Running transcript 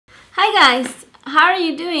Hi guys, how are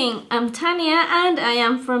you doing? I'm Tania and I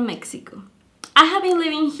am from Mexico. I have been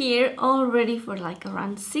living here already for like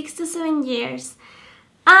around 6 to 7 years,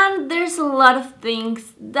 and there's a lot of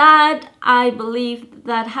things that I believe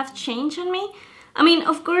that have changed on me. I mean,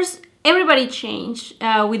 of course, everybody changed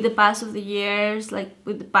with the pass of the years, like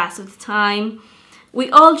with the pass of the time. We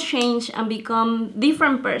all change and become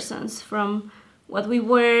different persons from what we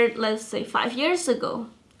were, let's say, 5 years ago.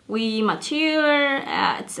 We mature,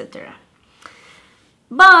 etc.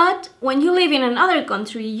 But when you live in another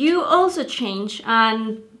country, you also change,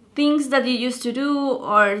 and things that you used to do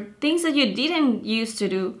or things that you didn't used to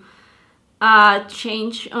do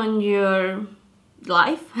change on your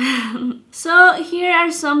life. So here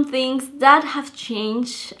are some things that have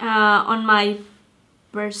changed on my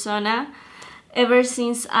persona ever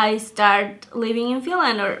since I started living in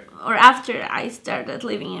Finland, or after I started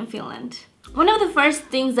living in Finland. One of the first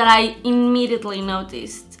things that I immediately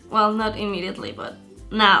noticed, well, not immediately, but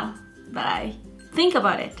now that I think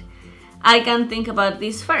about it, I can think about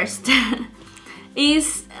this first,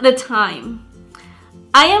 is the time.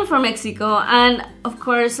 I am from Mexico, and of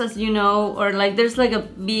course, as you know, or like there's like a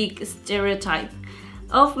big stereotype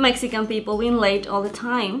of Mexican people being late all the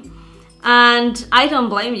time, and I don't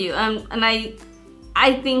blame you. And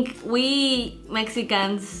I think we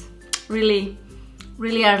Mexicans really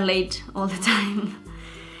are late all the time.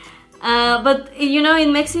 But you know,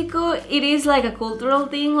 in Mexico, it is like a cultural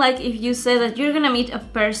thing. Like if you say that you're gonna meet a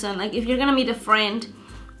person, like if you're gonna meet a friend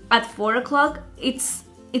at 4 o'clock, it's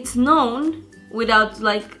known without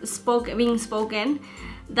like being spoken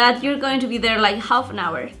that you're going to be there like half an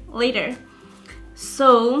hour later.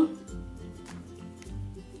 So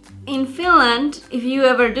in Finland, if you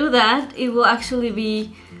ever do that, it will actually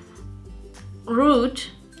be rude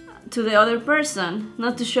to the other person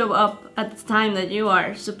not to show up at the time that you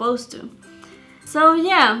are supposed to. So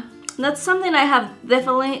yeah, that's something I have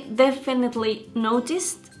definitely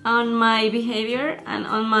noticed on my behavior and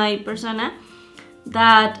on my persona,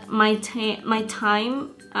 that my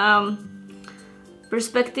time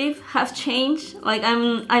perspective have changed. Like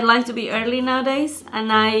I like to be early nowadays,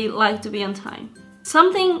 and I like to be on time.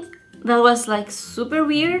 Something that was like super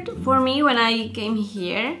weird for me when I came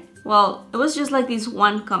here, well, it was just like this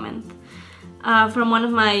one comment from one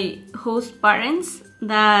of my host parents,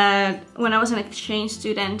 that when I was an exchange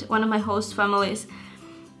student, one of my host families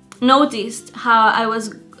noticed how I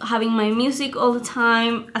was having my music all the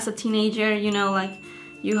time as a teenager, you know, like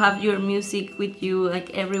you have your music with you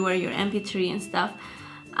like everywhere, your MP3 and stuff.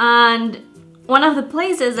 And one of the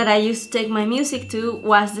places that I used to take my music to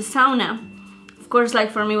was the sauna. Of course,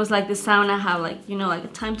 like for me, it was like the sauna, have like, you know, like a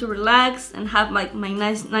time to relax and have like my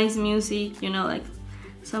nice music, you know, like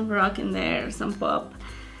some rock in there, some pop.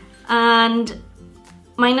 And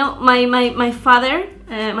my father,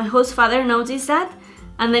 my host father, noticed that,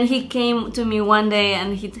 and then he came to me one day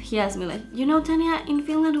and he asked me like, you know, Tania, in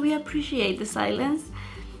Finland we appreciate the silence.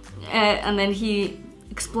 And then he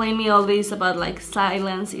explained me all this about like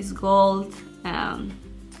silence is gold.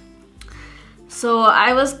 So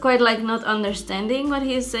I was quite like not understanding what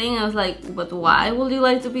he's saying. I was like, but why would you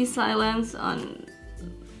like to be silent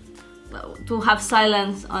to have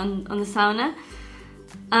silence on the sauna?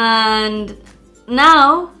 And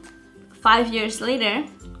now, 5 years later,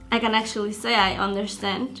 I can actually say I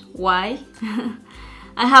understand why.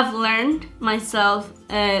 I have learned myself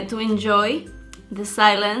to enjoy the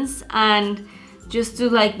silence and just to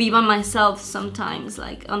like be by myself sometimes,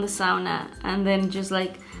 like on the sauna, and then just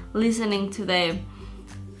like listening to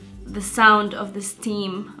the sound of the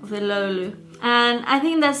steam of the lolu. And I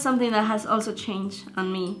think that's something that has also changed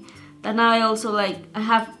on me, that now I also like, I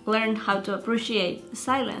have learned how to appreciate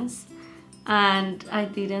silence, and I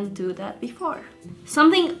didn't do that before.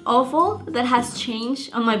 Something awful that has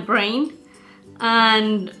changed on my brain,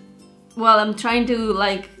 and well, I'm trying to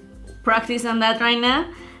like practice on that right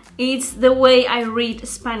now, it's the way I read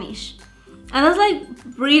Spanish. And that's like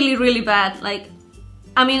really bad. Like,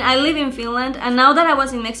 I mean, I live in Finland, and now that I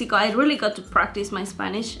was in Mexico, I really got to practice my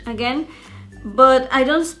Spanish again. But I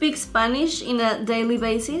don't speak Spanish in a daily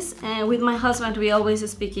basis, and with my husband we always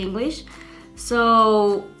speak English.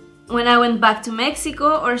 So when I went back to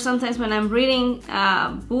Mexico, or sometimes when I'm reading a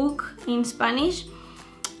book in Spanish,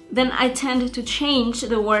 then I tend to change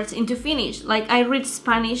the words into Finnish. Like I read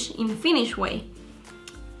Spanish in Finnish way.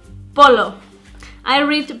 Polo. I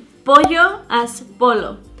read pollo as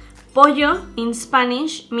polo. Pollo in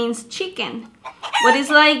Spanish means chicken. But it's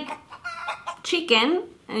like chicken,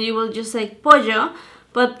 and you will just say pollo.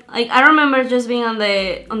 But like I remember just being on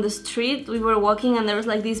the street, we were walking, and there was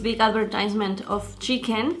like this big advertisement of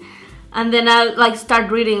chicken, And then I like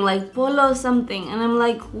start reading like polo something, and I'm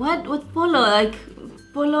like, what polo? Like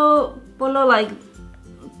polo like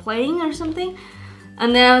playing or something?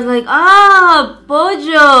 And then I was like, ah,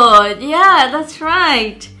 pollo, yeah, that's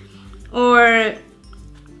right. Or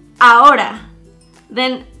ahora.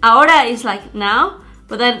 Then ahora is like now,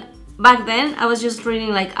 but then back then I was just reading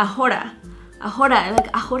like ahora, like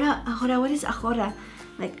ahora, what is ahora?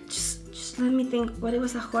 Like just let me think, what it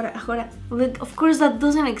was ahora. Like, of course that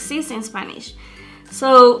doesn't exist in Spanish.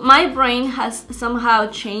 So my brain has somehow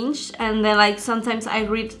changed, and then like sometimes I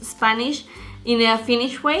read Spanish in a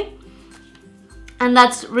Finnish way, and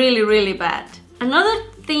that's really bad. Another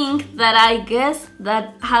thing that I guess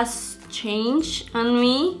that has changed on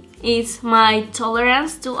me is my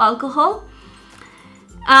tolerance to alcohol.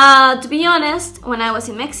 To be honest, when I was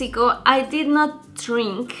in Mexico, I did not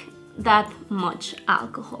drink that much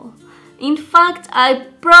alcohol. In fact, I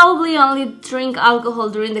probably only drink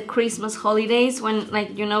alcohol during the Christmas holidays when,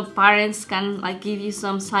 like, you know, parents can like give you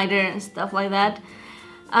some cider and stuff like that.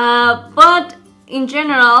 But in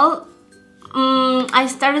general, I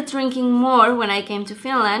started drinking more when I came to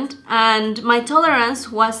Finland, and my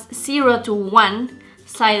tolerance was 0 to 1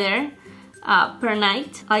 cider per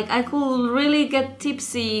night. Like, I could really get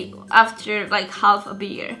tipsy after like half a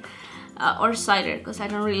beer or cider, because I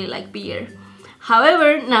don't really like beer.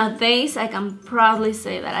 However, nowadays I can proudly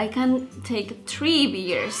say that I can take 3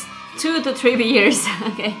 beers, 2 to 3 beers.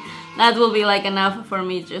 Okay, that will be like enough for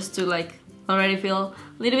me just to like already feel a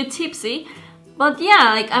little bit tipsy. But yeah,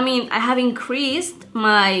 like, I mean, I have increased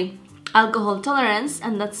my alcohol tolerance,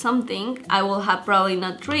 and that's something I will have probably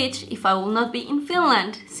not reached if I will not be in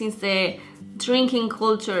Finland, since the drinking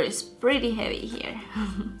culture is pretty heavy here.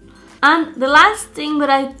 And the last thing, but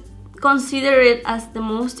I consider it as the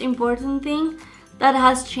most important thing that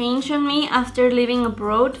has changed on me after living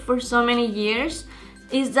abroad for so many years,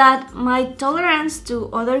 is that my tolerance to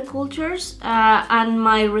other cultures and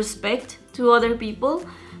my respect to other people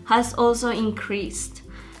has also increased.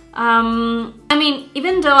 I mean,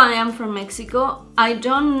 even though I am from Mexico, I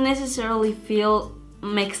don't necessarily feel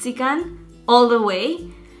Mexican all the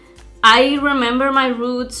way. I remember my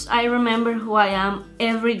roots, I remember who I am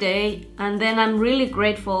every day, and then I'm really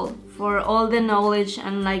grateful for all the knowledge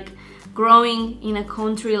and like growing in a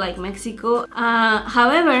country like Mexico.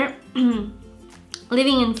 However,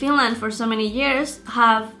 living in Finland for so many years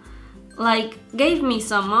have like gave me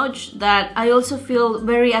so much that I also feel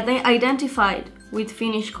very identified with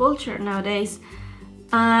Finnish culture nowadays.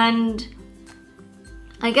 And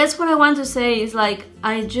I guess what I want to say is like,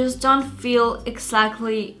 I just don't feel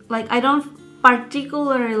exactly, like I don't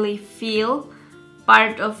particularly feel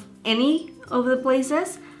part of any of the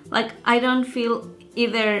places. Like, I don't feel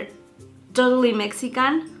either totally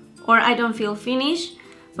Mexican or I don't feel Finnish,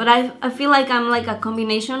 but I feel like I'm like a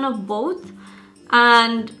combination of both,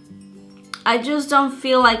 and I just don't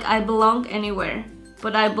feel like I belong anywhere,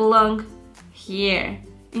 but I belong here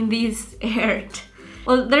in this earth.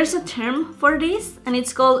 Well, there's a term for this, and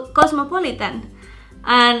it's called cosmopolitan.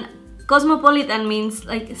 And cosmopolitan means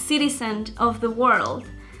like citizen of the world.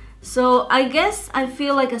 So I guess I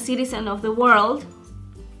feel like a citizen of the world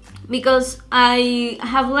because I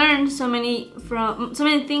have learned so many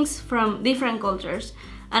things from different cultures,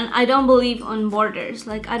 and I don't believe on borders.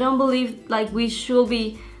 Like, I don't believe like we should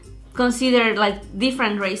be considered like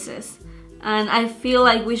different races, and I feel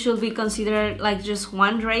like we should be considered like just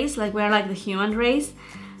one race, like we're like the human race.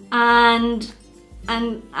 And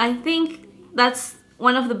I think that's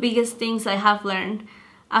one of the biggest things I have learned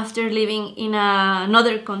after living in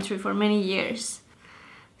another country for many years.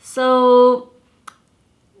 So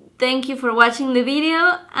thank you for watching the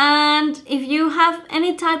video, and if you have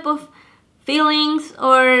any type of feelings,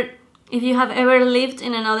 or if you have ever lived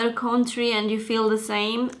in another country and you feel the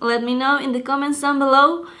same, let me know in the comments down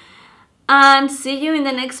below, and see you in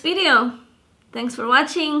the next video. Thanks for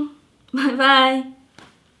watching. Bye bye.